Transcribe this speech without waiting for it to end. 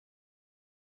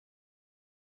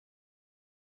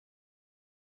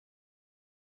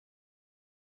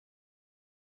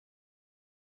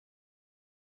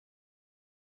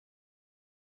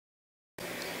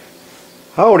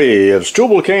Howdy, it's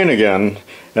Tubalcain again,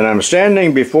 and I'm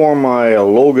standing before my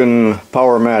Logan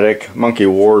Powermatic Monkey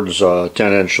Ward's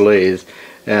 10-inch lathe.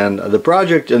 And the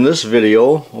project in this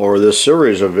video, or this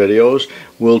series of videos,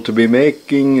 will to be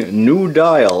making new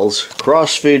dials,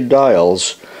 crossfeed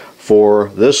dials, for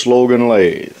this Logan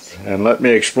lathe. And let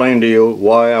me explain to you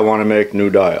why I want to make new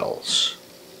dials.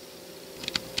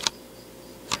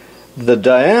 The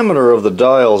diameter of the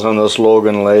dials on this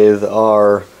Logan lathe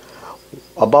are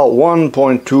about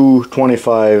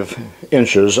 1.225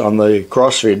 inches on the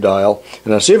crossfeed dial,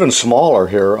 and it's even smaller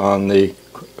here on the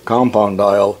compound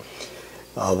dial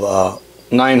of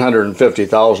 950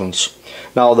 thousandths.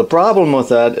 Now the problem with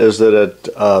that is that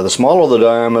the smaller the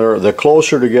diameter, the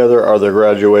closer together are the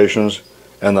graduations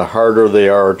and the harder they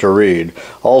are to read.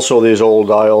 Also, these old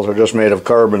dials are just made of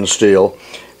carbon steel,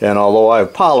 and although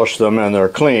I've polished them and they're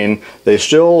clean, they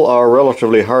still are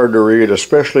relatively hard to read,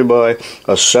 especially by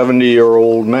a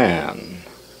 70-year-old man.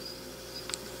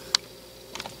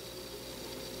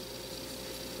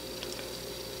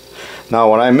 Now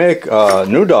when I make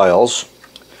new dials,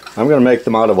 I'm going to make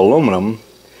them out of aluminum,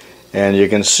 and you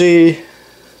can see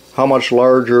how much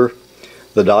larger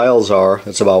the dials are.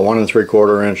 It's about 1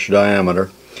 3/4 inch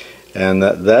diameter, and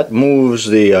that moves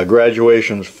the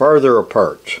graduations farther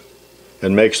apart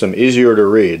and makes them easier to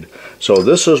read. So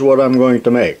this is what I'm going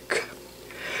to make.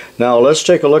 Now let's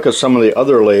take a look at some of the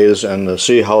other lathes and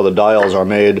see how the dials are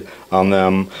made on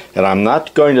them. And I'm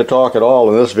not going to talk at all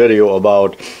in this video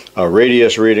about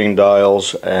radius reading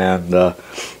dials and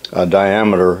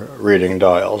diameter reading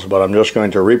dials, but I'm just going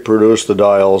to reproduce the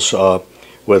dials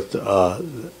with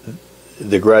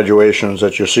the graduations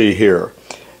that you see here.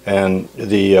 And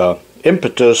the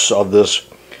impetus of this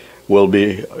will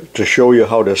be to show you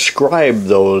how to scribe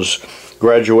those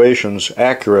graduations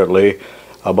accurately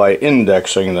by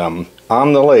indexing them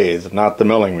on the lathe, not the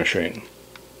milling machine.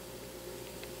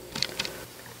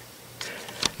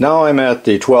 Now I'm at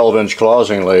the 12-inch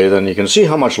closing lathe, and you can see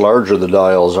how much larger the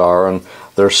dials are, and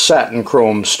they're satin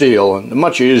chrome steel and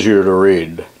much easier to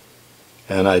read.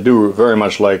 And I do very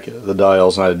much like the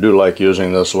dials, and I do like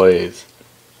using this lathe.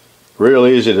 Real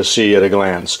easy to see at a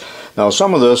glance. Now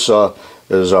some of this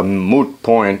is a moot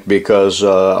point because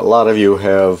a lot of you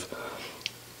have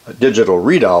digital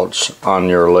readouts on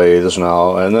your lathes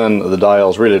now, and then the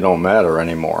dials really don't matter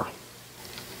anymore.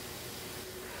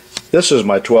 This is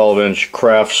my 12-inch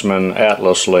Craftsman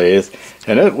Atlas lathe,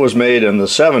 and it was made in the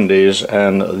 70s,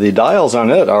 and the dials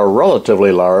on it are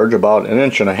relatively large, about 1.5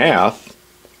 inches.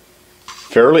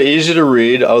 Fairly easy to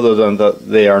read, other than that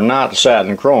they are not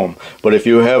satin chrome. But if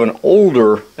you have an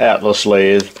older Atlas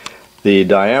lathe, the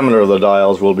diameter of the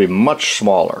dials will be much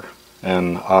smaller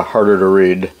and harder to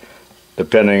read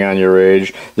depending on your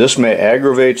age. This may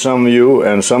aggravate some of you,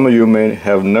 and some of you may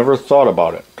have never thought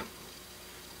about it.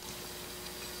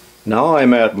 Now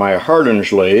I'm at my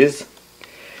Hardinge lathe,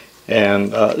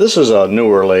 and this is a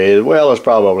newer lathe. Well, it's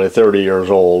probably 30 years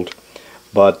old,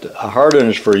 but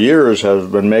Hardinge for years has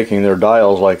been making their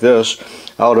dials like this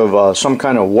out of some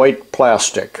kind of white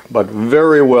plastic, but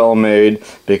very well made,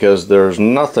 because there's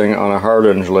nothing on a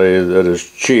Hardinge lathe that is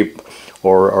cheap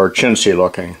or chintzy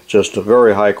looking. Just a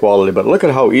very high quality. But look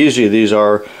at how easy these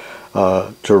are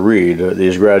to read,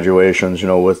 these graduations, you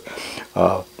know, with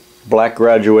black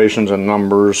graduations and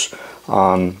numbers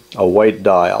on a white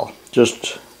dial.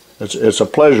 Just it's a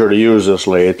pleasure to use this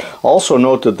lathe. Also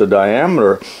note that the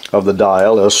diameter of the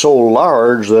dial is so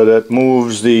large that it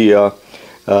moves the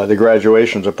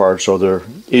graduations apart, so they're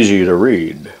easy to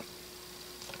read.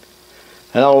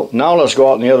 And now let's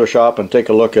go out in the other shop and take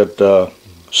a look at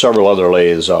several other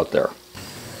lathes out there.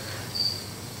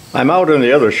 I'm out in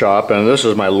the other shop, and this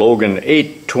is my Logan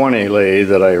 820 lathe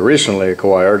that I recently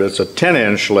acquired. It's a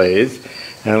 10-inch lathe,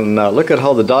 and look at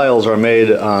how the dials are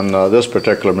made on this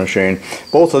particular machine.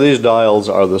 Both of these dials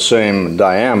are the same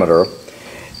diameter,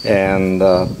 and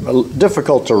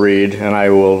difficult to read, and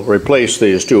I will replace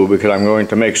these two because I'm going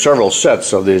to make several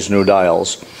sets of these new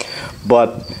dials.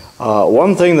 But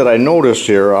one thing that I noticed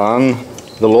here on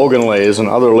the Logan lathes, and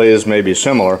other lathes may be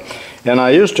similar, and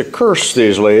I used to curse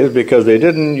these lathes because they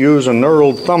didn't use a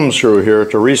knurled thumb screw here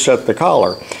to reset the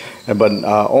collar. But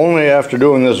only after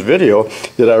doing this video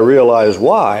did I realize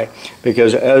why.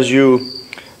 Because as you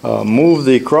move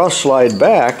the cross slide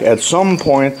back, at some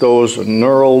point those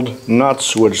knurled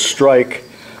nuts would strike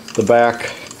the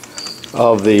back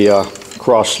of the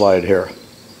cross slide here.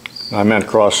 I meant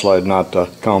cross slide, not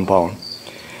compound.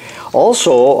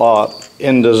 Also,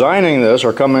 in designing this,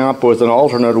 or coming up with an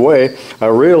alternate way, I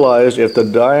realized if the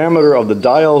diameter of the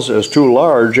dials is too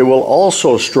large, it will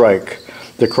also strike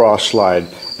the cross slide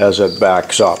as it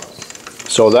backs up.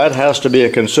 So that has to be a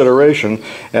consideration,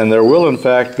 and there will in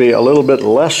fact be a little bit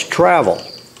less travel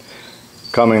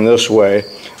coming this way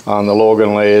on the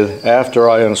Logan lathe after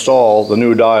I install the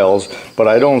new dials, but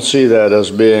I don't see that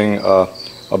as being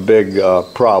a big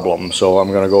problem, so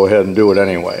I'm going to go ahead and do it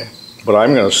anyway. But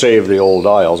I'm going to save the old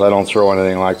dials. I don't throw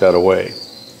anything like that away.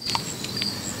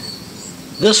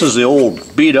 This is the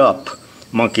old beat up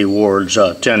Monkey Ward's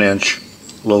 10-inch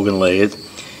Logan lathe,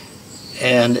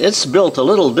 and it's built a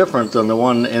little different than the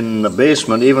one in the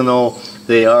basement, even though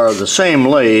they are the same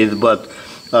lathe, but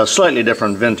a slightly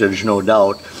different vintage, no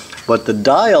doubt. But the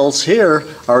dials here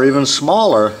are even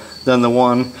smaller than the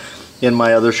one in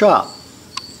my other shop.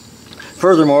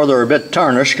 Furthermore, they're a bit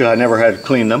tarnished because I never had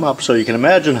cleaned them up, so you can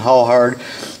imagine how hard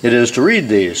it is to read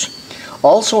these.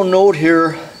 Also note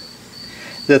here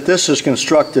that this is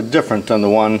constructed different than the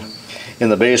one in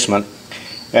the basement,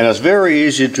 and it's very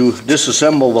easy to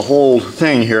disassemble the whole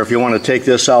thing here if you want to take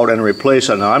this out and replace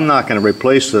it. Now I'm not going to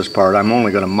replace this part, I'm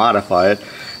only going to modify it,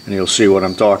 and you'll see what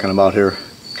I'm talking about here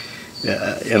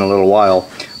in a little while.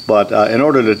 But in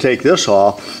order to take this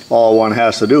off, all one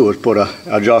has to do is put an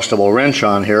adjustable wrench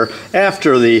on here.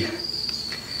 After the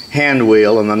hand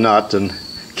wheel and the nut and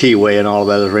keyway and all of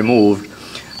that is removed,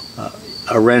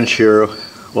 a wrench here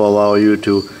will allow you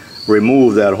to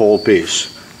remove that whole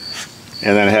piece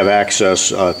and then have access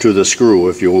to the screw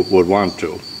if you would want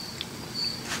to.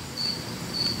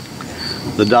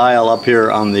 The dial up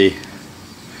here on the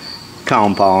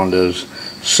compound is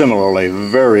similarly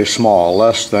very small,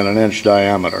 less than an inch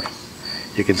diameter.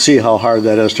 You can see how hard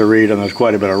that is to read, and there's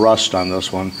quite a bit of rust on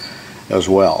this one as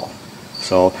well.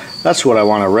 So that's what I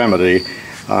want to remedy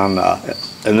on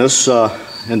and this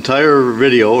entire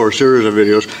video or series of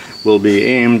videos will be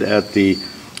aimed at the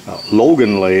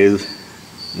Logan lathe,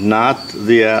 not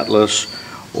the Atlas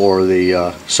or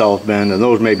the South Bend, and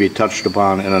those may be touched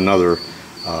upon in another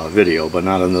video, but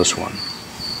not in this one.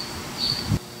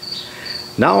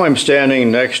 Now I'm standing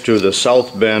next to the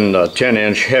South Bend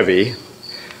 10-inch heavy,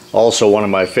 also one of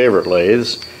my favorite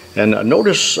lathes. And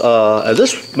notice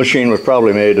this machine was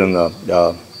probably made in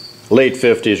the late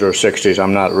 50s or 60s,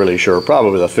 I'm not really sure,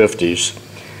 probably the 50s.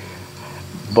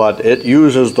 But it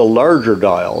uses the larger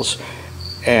dials.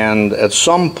 And at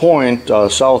some point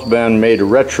South Bend made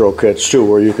retro kits too,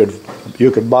 where you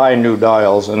could buy new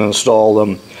dials and install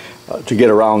them to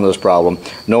get around this problem.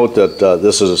 Note that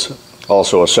this is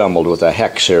also assembled with a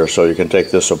hex here, so you can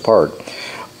take this apart.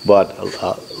 But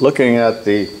looking at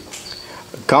the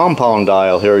compound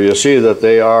dial here, you see that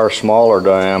they are smaller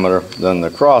diameter than the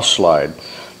cross slide.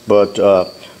 But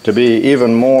to be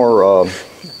even more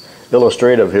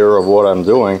illustrative here of what I'm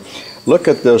doing, look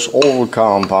at this old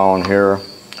compound here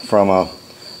from a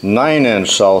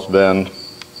 9-inch South Bend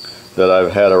that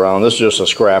I've had around. This is just a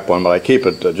scrap one, but I keep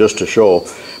it just to show.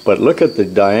 But look at the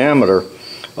diameter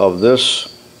of this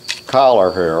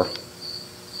collar here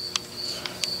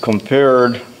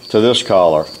compared to this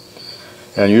collar,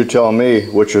 and you tell me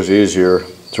which is easier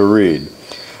to read.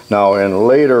 Now in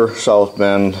later South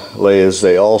Bend lathes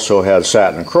they also had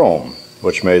satin chrome,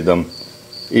 which made them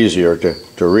easier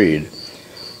to read.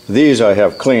 These I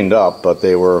have cleaned up, but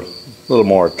they were a little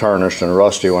more tarnished and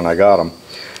rusty when I got them.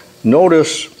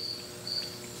 Notice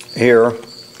here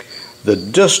the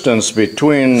distance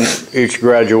between each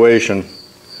graduation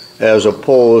as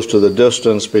opposed to the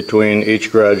distance between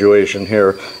each graduation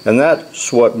here, and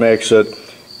that's what makes it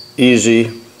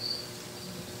easy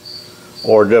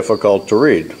or difficult to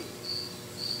read.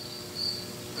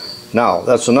 Now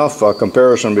that's enough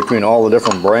comparison between all the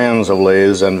different brands of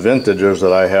lathes and vintages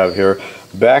that I have here.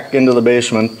 Back into the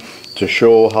basement to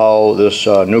show how this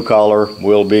new collar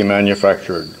will be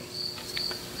manufactured.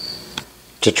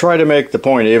 To try to make the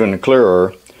point even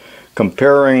clearer,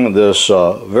 comparing this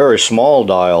very small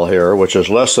dial here, which is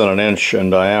less than an inch in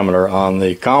diameter on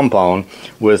the compound,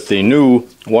 with the new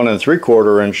 1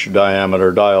 3/4 inch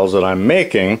diameter dials that I'm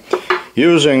making,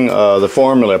 using the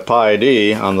formula pi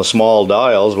d on the small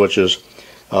dials, which is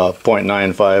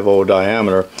 0.950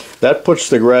 diameter, that puts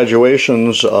the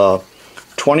graduations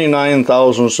 29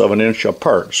 thousandths of an inch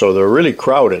apart, so they're really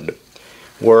crowded.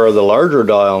 Where the larger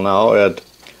dial now at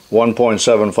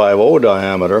 1.750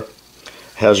 diameter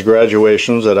has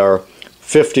graduations that are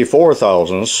 54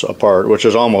 thousandths apart, which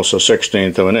is almost a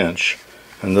 1/16 of an inch,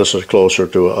 and this is closer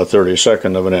to a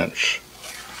 32nd of an inch.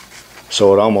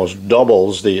 So it almost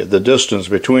doubles the distance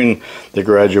between the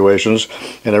graduations,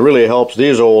 and it really helps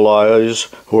these old eyes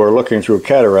who are looking through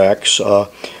cataracts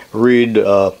read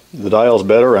the dials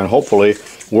better and hopefully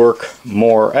work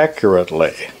more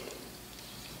accurately.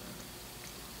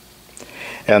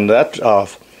 And that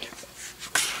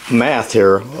math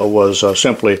here was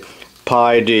simply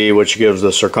pi d, which gives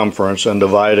the circumference, and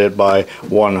divide it by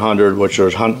 100, which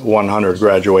is 100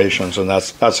 graduations, and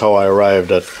that's how I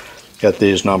arrived at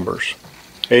these numbers.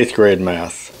 8th grade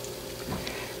math.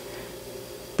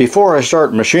 Before I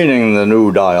start machining the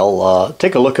new dial,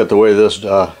 take a look at the way this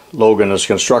Logan is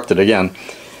constructed again.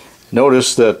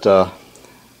 Notice that the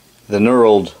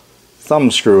knurled thumb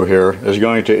screw here is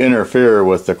going to interfere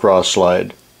with the cross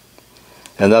slide.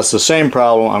 And that's the same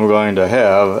problem I'm going to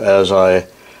have as I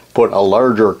put a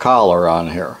larger collar on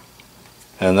here.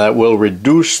 And that will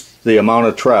reduce the amount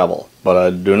of travel, but I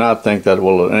do not think that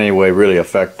will in any way really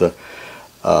affect the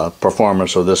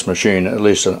performance of this machine, at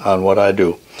least on what I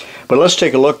do. But let's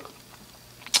take a look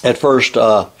at first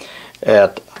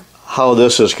at how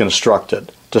this is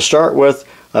constructed. To start with,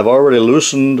 I've already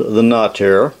loosened the nut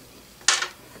here,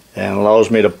 and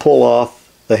allows me to pull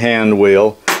off the hand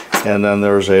wheel, and then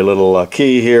there's a little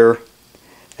key here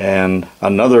and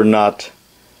another nut,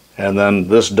 and then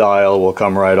this dial will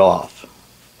come right off.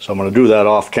 So I'm going to do that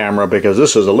off camera because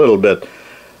this is a little bit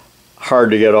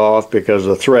hard to get off because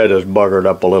the thread is buggered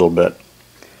up a little bit.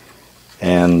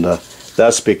 And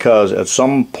that's because at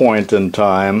some point in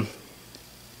time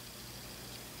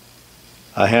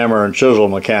a hammer and chisel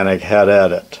mechanic had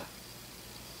at it.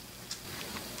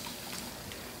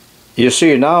 You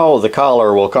see, now the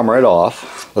collar will come right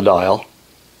off the dial.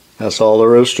 That's all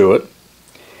there is to it.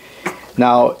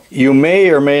 Now you may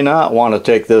or may not want to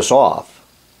take this off.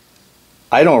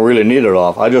 I don't really need it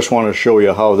off. I just want to show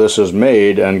you how this is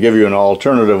made and give you an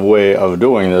alternative way of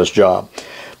doing this job.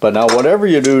 But now whatever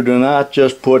you do, do not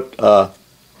just put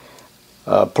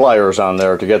pliers on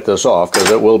there to get this off,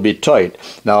 because it will be tight.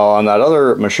 Now on that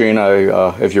other machine,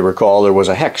 if you recall, there was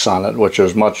a hex on it, which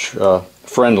is much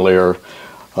friendlier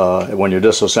when you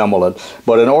disassemble it.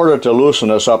 But in order to loosen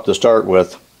this up to start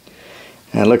with,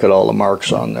 and look at all the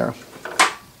marks on there.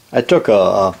 I took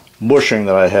a bushing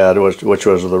that I had, which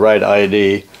was the right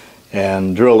ID,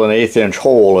 and drilled an 1/8 inch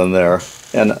hole in there.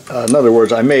 And in other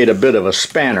words, I made a bit of a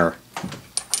spanner.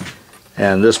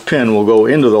 And this pin will go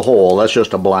into the hole. That's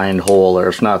just a blind hole there,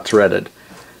 it's not threaded.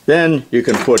 Then you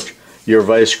can put your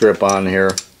vice grip on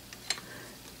here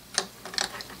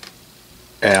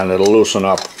and it'll loosen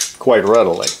up quite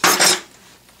readily.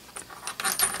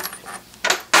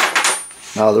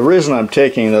 Now the reason I'm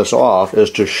taking this off is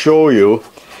to show you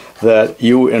that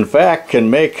you in fact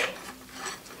can make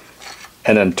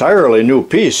an entirely new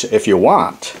piece if you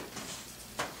want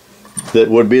that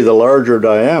would be the larger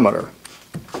diameter.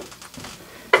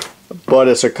 But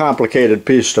it's a complicated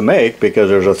piece to make because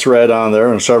there's a thread on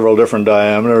there and several different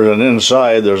diameters, and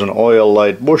inside there's an oil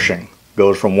light bushing.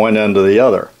 Goes from one end to the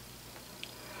other.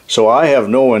 So I have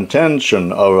no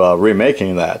intention of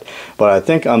remaking that. But I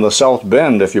think on the South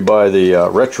Bend, if you buy the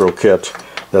retro kit,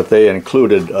 that they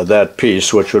included that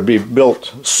piece, which would be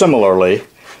built similarly,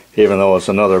 even though it's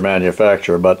another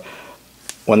manufacturer. But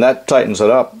when that tightens it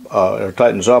up, or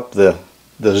tightens up, the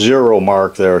zero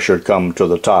mark there should come to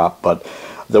the top. But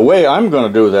the way I'm going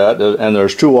to do that, and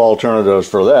there's two alternatives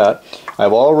for that,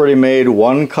 I've already made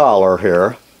one collar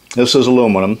here. This is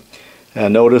aluminum,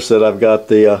 and notice that I've got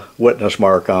the witness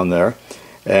mark on there,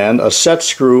 and a set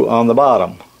screw on the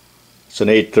bottom. It's an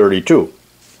 832.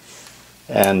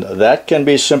 And that can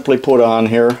be simply put on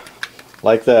here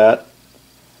like that,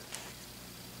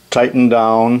 tightened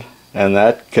down, and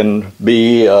that can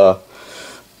be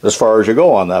as far as you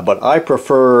go on that. But I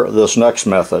prefer this next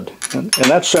method, and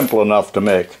that's simple enough to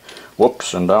make.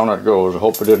 Whoops, and down it goes. I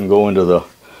hope it didn't go into the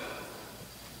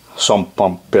sump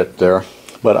pump pit there.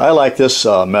 But I like this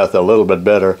method a little bit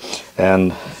better,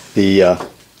 and the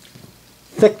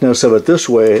thickness of it this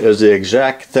way is the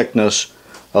exact thickness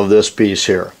of this piece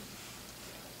here.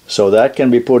 So that can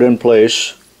be put in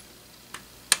place,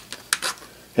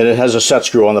 and it has a set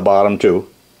screw on the bottom too,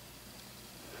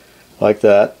 like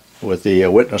that, with the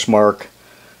witness mark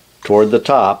toward the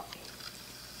top,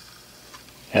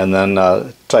 and then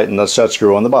tighten the set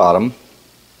screw on the bottom,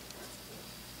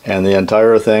 and the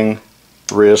entire thing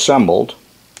reassembled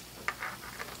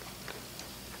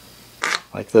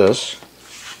like this.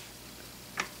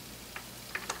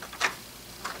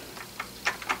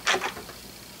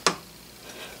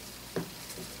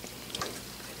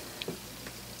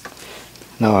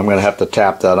 Now I'm going to have to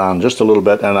tap that on just a little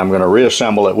bit, and I'm going to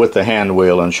reassemble it with the hand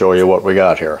wheel and show you what we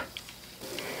got here.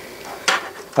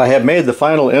 I have made the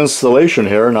final installation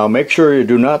here. Now make sure you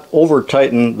do not over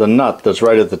tighten the nut that's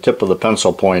right at the tip of the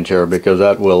pencil point here, because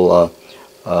that will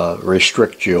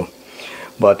restrict you.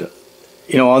 But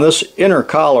you know, on this inner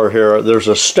collar here there's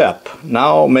a step.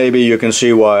 Now maybe you can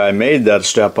see why I made that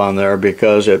step on there,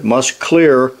 because it must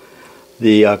clear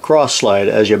the cross slide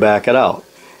as you back it out.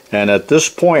 And at this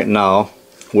point now,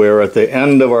 we're at the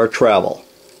end of our travel.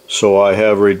 So I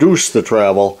have reduced the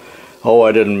travel. Oh,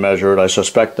 I didn't measure it. I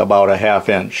suspect about a 1/2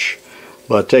 inch.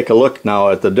 But take a look now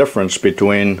at the difference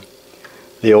between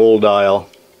the old dial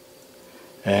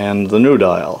and the new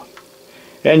dial.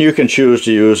 And you can choose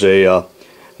to use a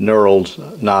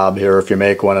knurled knob here if you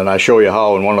make one, and I show you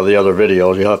how in one of the other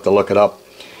videos. You'll have to look it up.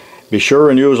 Be sure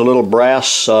and use a little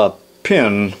brass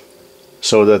pin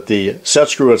so that the set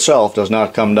screw itself does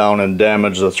not come down and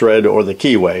damage the thread or the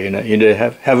keyway. You need to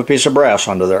have a piece of brass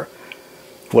under there.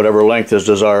 Whatever length is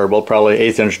desirable, probably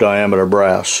 1/8 inch diameter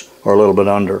brass or a little bit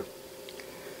under.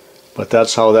 But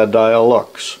that's how that dial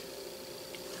looks.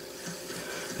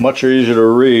 Much easier to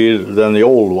read than the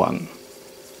old one.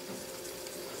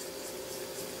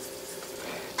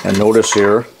 And notice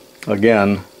here,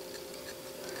 again,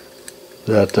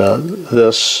 that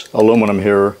this aluminum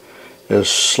here is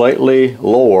slightly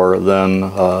lower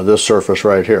than this surface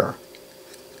right here.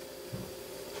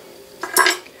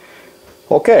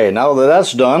 Okay, now that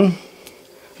that's done,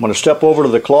 I'm going to step over to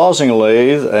the closing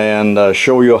lathe and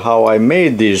show you how I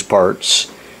made these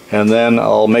parts, and then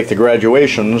I'll make the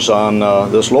graduations on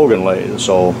this Logan lathe.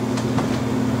 So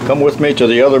come with me to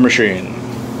the other machine.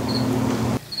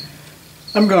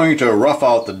 I'm going to rough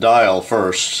out the dial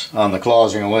first on the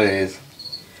closing lathe,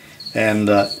 and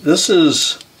this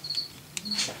is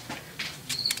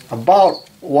about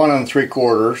 1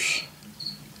 3/4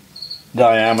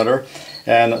 diameter,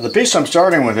 and the piece I'm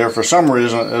starting with here for some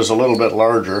reason is a little bit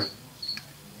larger,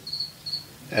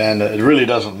 and it really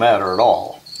doesn't matter at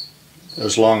all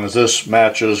as long as this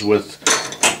matches with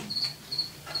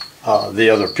the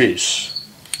other piece.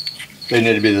 They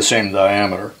need to be the same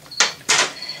diameter.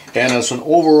 And it's an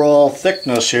overall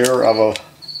thickness here of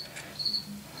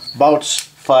about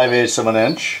 5/8 of an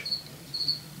inch,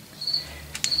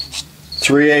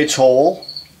 3/8 hole,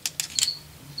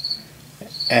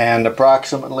 and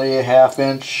approximately a 1/2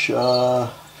 inch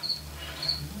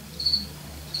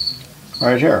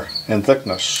right here in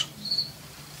thickness.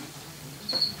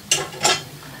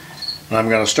 And I'm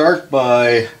going to start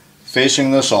by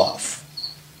facing this off.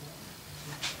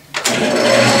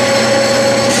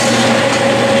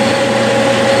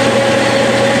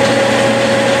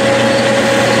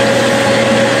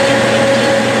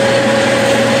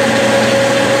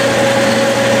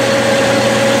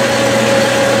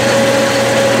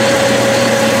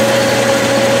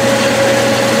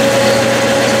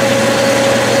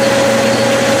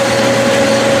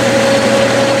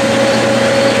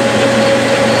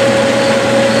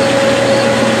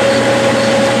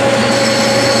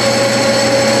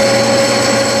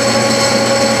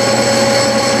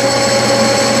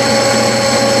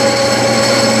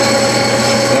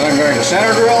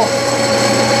 Center drill,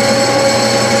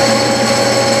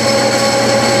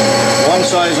 one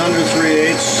size under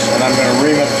 3/8, and I'm going to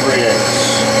ream it 3/8.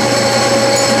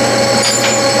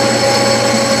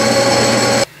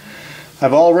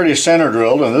 I've already center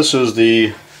drilled, and this is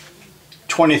the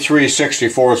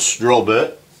 23/64 drill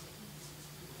bit,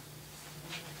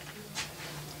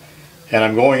 and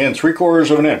I'm going in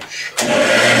 3/4 of an inch.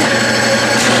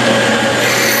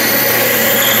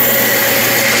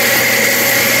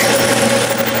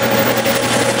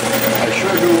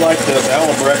 Like this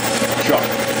Albrick